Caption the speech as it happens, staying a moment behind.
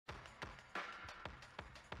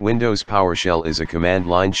Windows PowerShell is a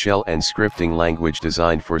command-line shell and scripting language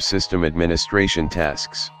designed for system administration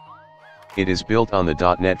tasks. It is built on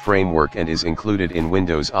the .NET framework and is included in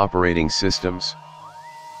Windows operating systems.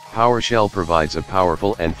 PowerShell provides a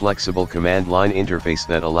powerful and flexible command-line interface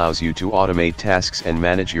that allows you to automate tasks and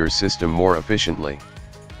manage your system more efficiently.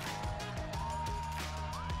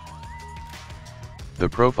 The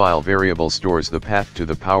profile variable stores the path to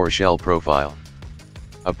the PowerShell profile.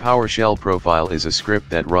 A PowerShell profile is a script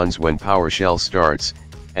that runs when PowerShell starts,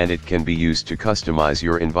 and it can be used to customize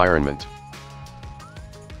your environment.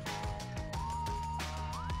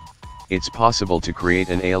 It's possible to create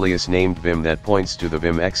an alias named Vim that points to the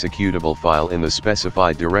Vim executable file in the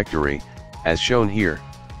specified directory, as shown here.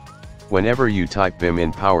 Whenever you type Vim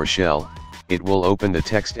in PowerShell, it will open the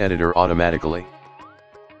text editor automatically.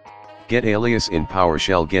 getAlias in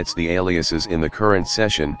PowerShell gets the aliases in the current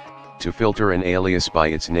session. To filter an alias by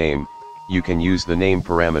its name, you can use the name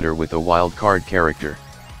parameter with a wildcard character.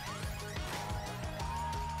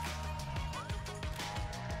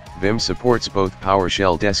 Vim supports both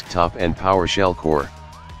PowerShell Desktop and PowerShell Core.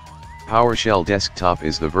 PowerShell Desktop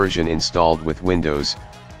is the version installed with Windows,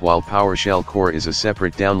 while PowerShell Core is a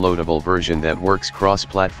separate downloadable version that works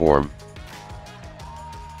cross-platform.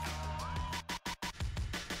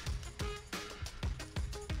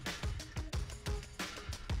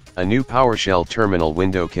 A new PowerShell terminal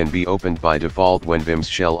window can be opened by default when Vim's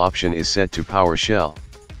shell option is set to PowerShell.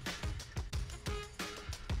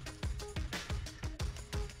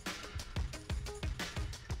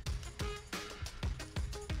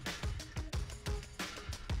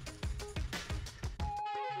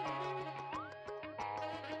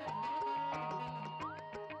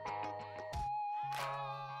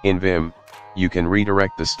 In Vim, you can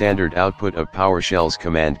redirect the standard output of PowerShell's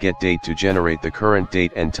command getDate to generate the current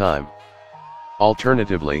date and time.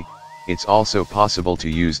 Alternatively, it's also possible to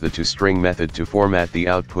use the toString method to format the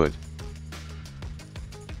output.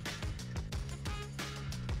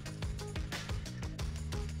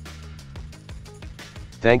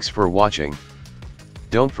 Thanks for watching.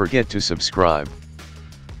 Don't forget to subscribe.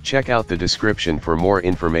 Check out the description for more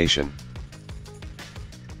information.